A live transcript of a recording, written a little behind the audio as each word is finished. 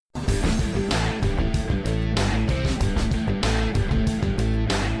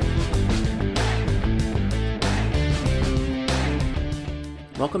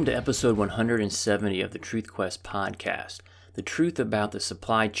Welcome to episode 170 of the TruthQuest podcast, the truth about the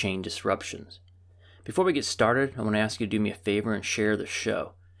supply chain disruptions. Before we get started, I want to ask you to do me a favor and share the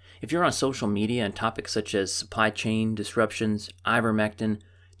show. If you're on social media and topics such as supply chain disruptions, ivermectin,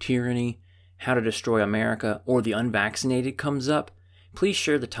 tyranny, how to destroy America, or the unvaccinated comes up, please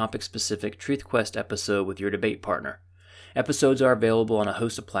share the topic-specific TruthQuest episode with your debate partner. Episodes are available on a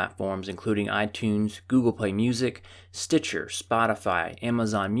host of platforms including iTunes, Google Play Music, Stitcher, Spotify,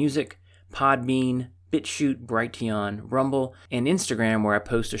 Amazon Music, Podbean, BitChute, Brighteon, Rumble, and Instagram, where I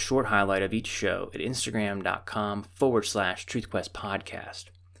post a short highlight of each show at instagram.com/TruthQuestPodcast.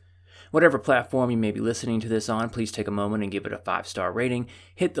 Whatever platform you may be listening to this on, please take a moment and give it a 5-star rating,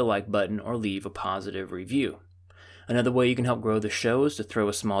 hit the like button, or leave a positive review. Another way you can help grow the show is to throw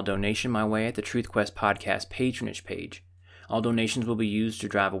a small donation my way at the TruthQuest Podcast patronage page. All donations will be used to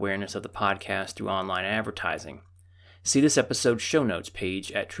drive awareness of the podcast through online advertising. See this episode's show notes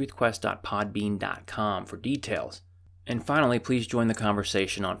page at truthquest.podbean.com for details. And finally, please join the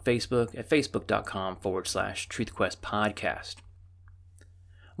conversation on Facebook at facebook.com/TruthQuestPodcast.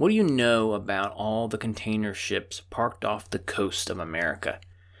 What do you know about all the container ships parked off the coast of America?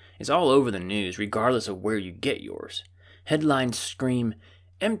 It's all over the news, regardless of where you get yours. Headlines scream,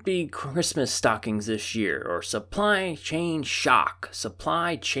 "Empty Christmas stockings this year," or "Supply chain shock,"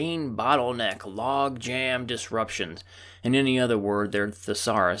 "Supply chain bottleneck," "log jam disruptions," and any other word their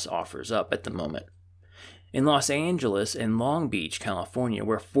thesaurus offers up at the moment. In Los Angeles and Long Beach, California,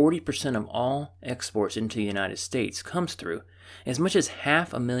 where 40% of all exports into the United States comes through, as much as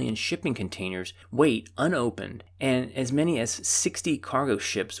 500,000 shipping containers wait unopened, and as many as 60 cargo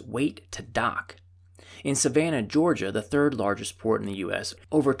ships wait to dock. In Savannah, Georgia, the third largest port in the U.S.,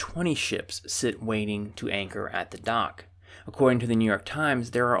 over 20 ships sit waiting to anchor at the dock. According to the New York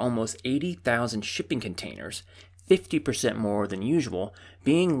Times, there are almost 80,000 shipping containers, 50% more than usual,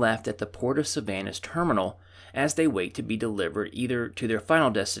 being left at the Port of Savannah's terminal as they wait to be delivered either to their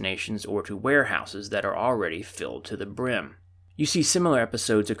final destinations or to warehouses that are already filled to the brim. You see similar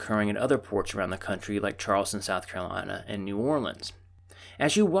episodes occurring at other ports around the country like Charleston, South Carolina, and New Orleans.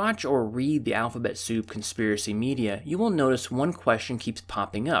 As you watch or read the alphabet soup conspiracy media, you will notice one question keeps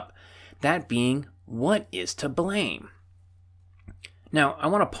popping up, that being, what is to blame? Now, I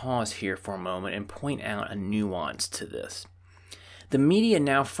want to pause here for a moment and point out a nuance to this. The media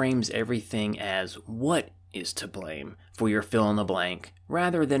now frames everything as what is to blame for your fill in the blank,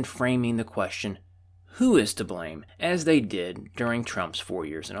 rather than framing the question, who is to blame, as they did during Trump's 4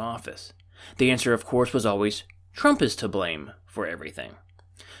 years in office. The answer, of course, was always, Trump is to blame for everything.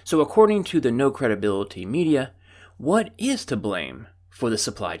 So according to the no credibility media, what is to blame for the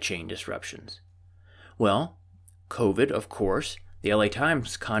supply chain disruptions? Well, COVID, of course. The LA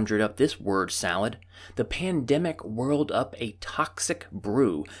Times conjured up this word salad. The pandemic whirled up a toxic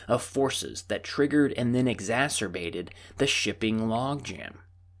brew of forces that triggered and then exacerbated the shipping logjam.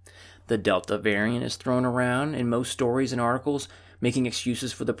 The Delta variant is thrown around in most stories and articles, making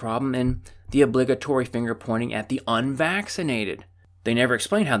excuses for the problem, and the obligatory finger pointing at the unvaccinated. They never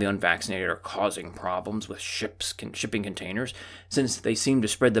explain how the unvaccinated are causing problems with shipping containers, since they seem to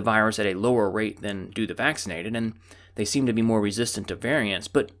spread the virus at a lower rate than do the vaccinated, and they seem to be more resistant to variants,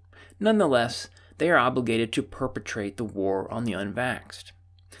 but nonetheless, they are obligated to perpetrate the war on the unvaxxed.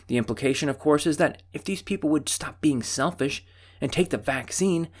 The implication, of course, is that if these people would stop being selfish and take the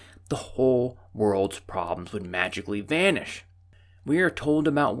vaccine, the whole world's problems would magically vanish. We are told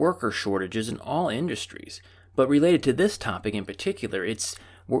about worker shortages in all industries, but related to this topic in particular, it's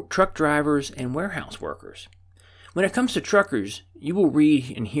truck drivers and warehouse workers. When it comes to truckers, you will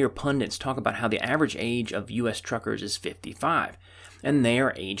read and hear pundits talk about how the average age of U.S. truckers is 55, and they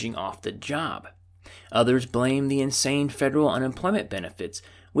are aging off the job. Others blame the insane federal unemployment benefits,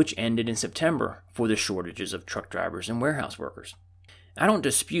 which ended in September, for the shortages of truck drivers and warehouse workers. I don't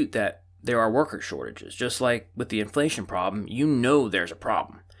dispute that there are worker shortages. Just like with the inflation problem, you know there's a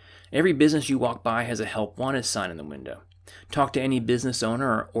problem. Every business you walk by has a help wanted sign in the window. Talk to any business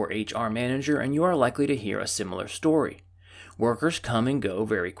owner or HR manager and you are likely to hear a similar story. Workers come and go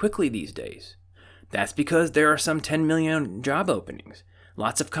very quickly these days. That's because there are some 10 million job openings,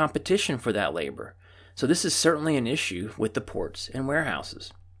 lots of competition for that labor. So this is certainly an issue with the ports and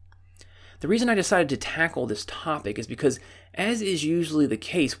warehouses. The reason I decided to tackle this topic is because, as is usually the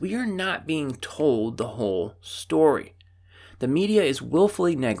case, we are not being told the whole story. The media is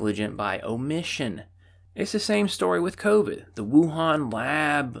willfully negligent by omission. It's the same story with COVID, the Wuhan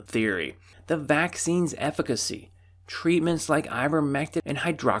lab theory, the vaccine's efficacy, treatments like ivermectin and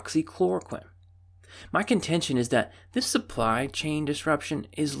hydroxychloroquine. My contention is that this supply chain disruption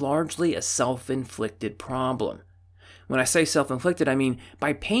is largely a self-inflicted problem. When I say self-inflicted, I mean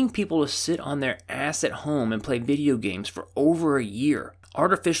by paying people to sit on their ass at home and play video games for over a year,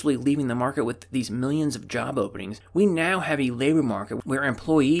 artificially leaving the market with these millions of job openings, we now have a labor market where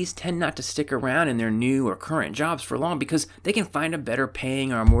employees tend not to stick around in their new or current jobs for long because they can find a better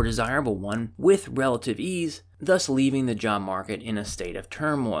paying or a more desirable one with relative ease, thus leaving the job market in a state of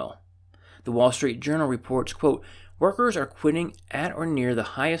turmoil. The Wall Street Journal reports, quote, workers are quitting at or near the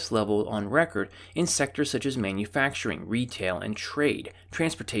highest level on record in sectors such as manufacturing, retail and trade,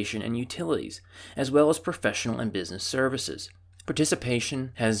 transportation and utilities, as well as professional and business services.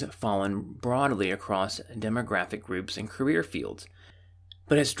 Participation has fallen broadly across demographic groups and career fields,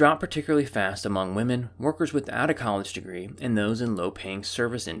 but has dropped particularly fast among women, workers without a college degree, and those in low-paying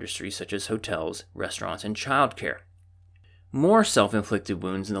service industries such as hotels, restaurants, and childcare. More self-inflicted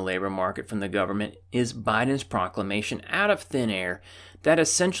wounds in the labor market from the government is Biden's proclamation out of thin air that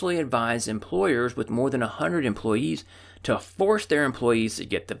essentially advised employers with more than 100 employees to force their employees to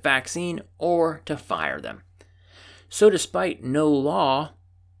get the vaccine or to fire them. So despite no law,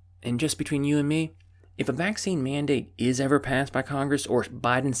 and just between you and me, if a vaccine mandate is ever passed by Congress or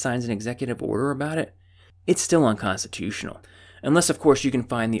Biden signs an executive order about it, it's still unconstitutional. Unless, of course, you can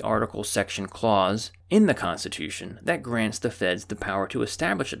find the Article Section clause in the Constitution that grants the feds the power to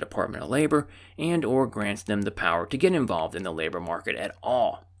establish a Department of Labor and or grants them the power to get involved in the labor market at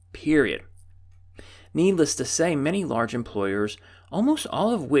all, period. Needless to say, many large employers, almost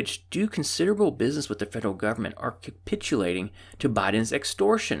all of which do considerable business with the federal government, are capitulating to Biden's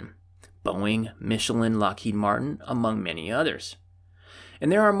extortion. Boeing, Michelin, Lockheed Martin, among many others.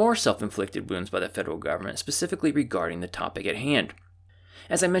 And there are more self-inflicted wounds by the federal government, specifically regarding the topic at hand.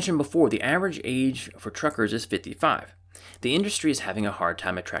 As I mentioned before, the average age for truckers is 55. The industry is having a hard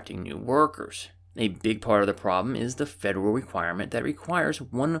time attracting new workers. A big part of the problem is the federal requirement that requires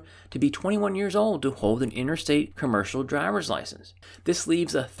one to be 21 years old to hold an interstate commercial driver's license. This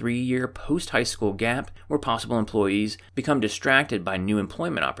leaves a 3-year post-high school gap where possible employees become distracted by new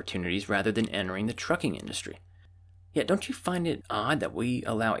employment opportunities rather than entering the trucking industry. Yet, don't you find it odd that we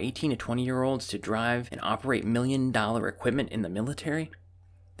allow 18 to 20-year-olds to drive and operate million-dollar equipment in the military?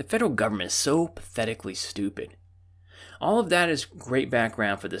 The federal government is so pathetically stupid. All of that is great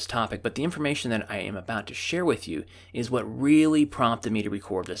background for this topic, but the information that I am about to share with you is what really prompted me to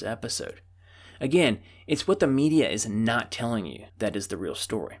record this episode. Again, it's what the media is not telling you that is the real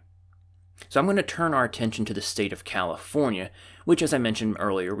story. So I'm going to turn our attention to the state of California, which, as I mentioned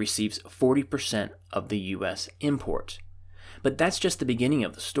earlier, receives 40% of the U.S. imports. But that's just the beginning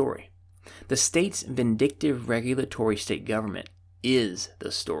of the story. The state's vindictive regulatory state government is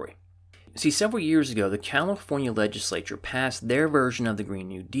the story. See, several years ago, the California legislature passed their version of the Green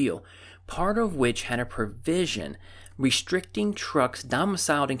New Deal, part of which had a provision restricting trucks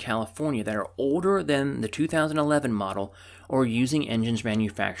domiciled in California that are older than the 2011 model or using engines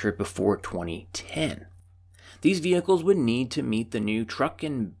manufactured before 2010. These vehicles would need to meet the new truck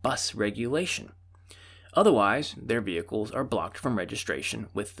and bus regulation. Otherwise, their vehicles are blocked from registration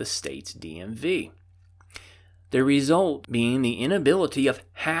with the state's DMV. The result being the inability of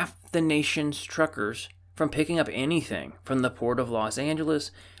half the nation's truckers from picking up anything from the Port of Los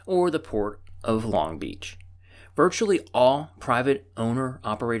Angeles or the Port of Long Beach. Virtually all private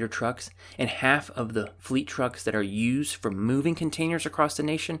owner-operator trucks and half of the fleet trucks that are used for moving containers across the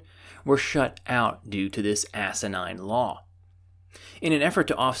nation were shut out due to this asinine law. In an effort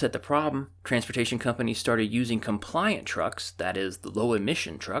to offset the problem, transportation companies started using compliant trucks, that is, the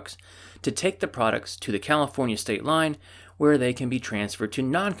low-emission trucks, to take the products to the California state line where they can be transferred to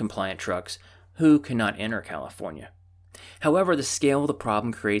non-compliant trucks who cannot enter California. However, the scale of the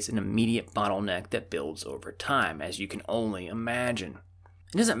problem creates an immediate bottleneck that builds over time, as you can only imagine.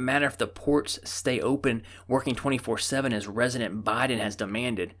 It doesn't matter if the ports stay open, working 24/7 as President Biden has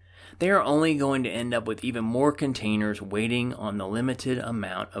demanded. They are only going to end up with even more containers waiting on the limited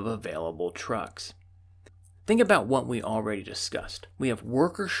amount of available trucks. Think about what we already discussed. We have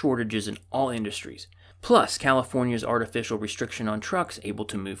worker shortages in all industries, plus California's artificial restriction on trucks able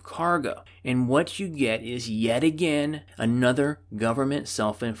to move cargo. And what you get is yet again another government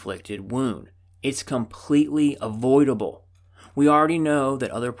self-inflicted wound. It's completely avoidable. We already know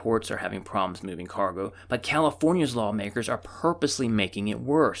that other ports are having problems moving cargo, but California's lawmakers are purposely making it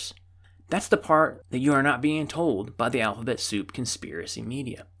worse. That's the part that you are not being told by the alphabet soup conspiracy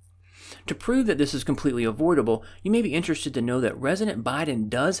media. To prove that this is completely avoidable, you may be interested to know that President Biden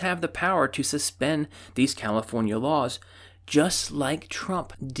does have the power to suspend these California laws, just like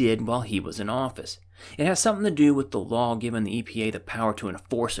Trump did while he was in office. It has something to do with the law giving the EPA the power to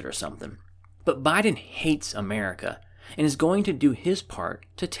enforce it or something. But Biden hates America and is going to do his part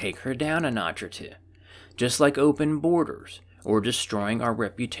to take her down a notch or two. just like open borders, or destroying our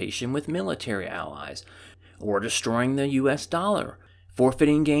reputation with military allies, or destroying the US dollar,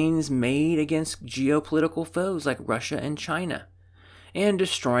 forfeiting gains made against geopolitical foes like Russia and China, and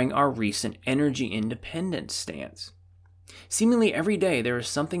destroying our recent energy independence stance. Seemingly every day there is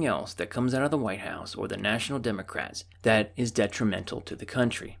something else that comes out of the White House or the National Democrats that is detrimental to the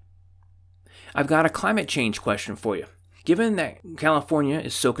country. I've got a climate change question for you. Given that California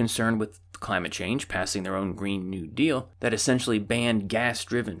is so concerned with climate change, passing their own Green New Deal that essentially banned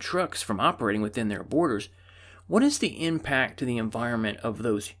gas-driven trucks from operating within their borders, what is the impact to the environment of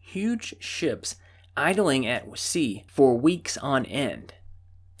those huge ships idling at sea for weeks on end?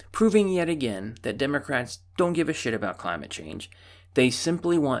 Proving yet again that Democrats don't give a shit about climate change. They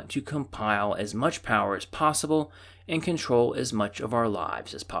simply want to compile as much power as possible and control as much of our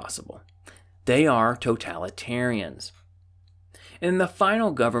lives as possible. They are totalitarians. And the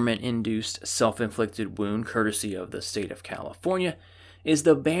final government-induced self-inflicted wound, courtesy of the state of California, is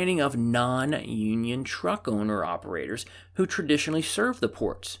the banning of non-union truck owner-operators who traditionally serve the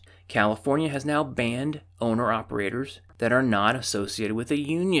ports. California has now banned owner-operators that are not associated with a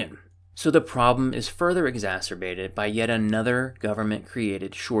union. So the problem is further exacerbated by yet another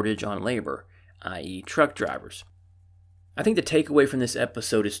government-created shortage on labor, i.e. truck drivers. I think the takeaway from this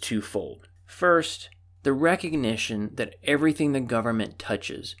episode is twofold. First, the recognition that everything the government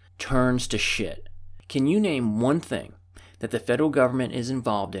touches turns to shit. Can you name one thing that the federal government is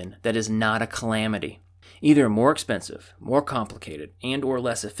involved in that is not a calamity? Either more expensive, more complicated, and or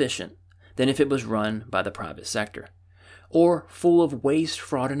less efficient than if it was run by the private sector. Or full of waste,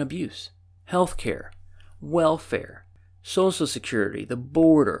 fraud, and abuse. Healthcare, welfare, Social Security, the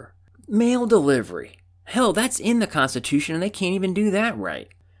border, mail delivery. Hell, that's in the Constitution and they can't even do that right.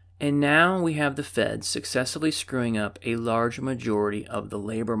 And now we have the Fed successfully screwing up a large majority of the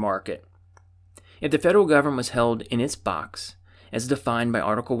labor market. If the federal government was held in its box, as defined by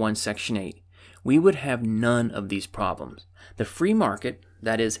Article 1, Section 8, we would have none of these problems. The free market,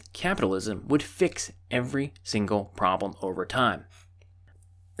 that is, capitalism, would fix every single problem over time.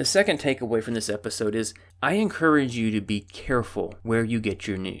 The second takeaway from this episode is I encourage you to be careful where you get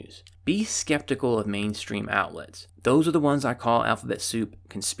your news. Be skeptical of mainstream outlets. Those are the ones I call alphabet soup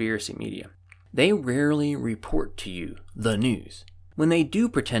conspiracy media. They rarely report to you the news. When they do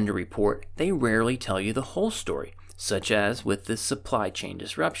pretend to report, they rarely tell you the whole story, such as with this supply chain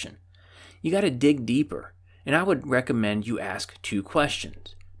disruption. You got to dig deeper, and I would recommend you ask 2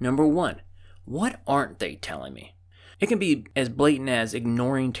 questions. Number 1, what aren't they telling me? It can be as blatant as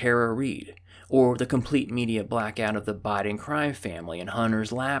ignoring Tara Reade, or the complete media blackout of the Biden crime family and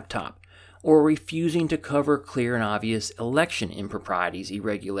Hunter's laptop, or refusing to cover clear and obvious election improprieties,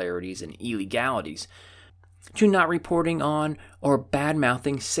 irregularities, and illegalities, to not reporting on or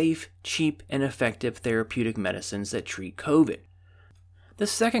bad-mouthing safe, cheap, and effective therapeutic medicines that treat COVID. The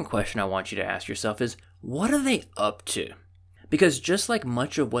second question I want you to ask yourself is, what are they up to? Because just like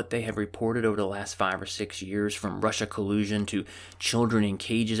much of what they have reported over the last 5 or 6 years, from Russia collusion to children in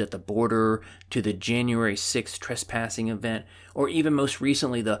cages at the border to the January 6th trespassing event, or even most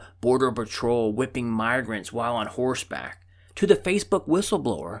recently the Border Patrol whipping migrants while on horseback, to the Facebook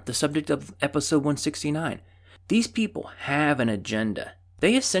whistleblower, the subject of episode 169, these people have an agenda.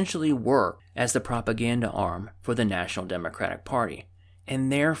 They essentially work as the propaganda arm for the National Democratic Party,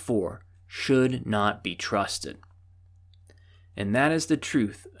 and therefore should not be trusted. And that is the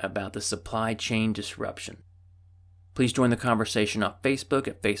truth about the supply chain disruption. Please join the conversation on Facebook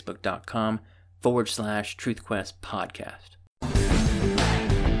at facebook.com/TruthQuest podcast.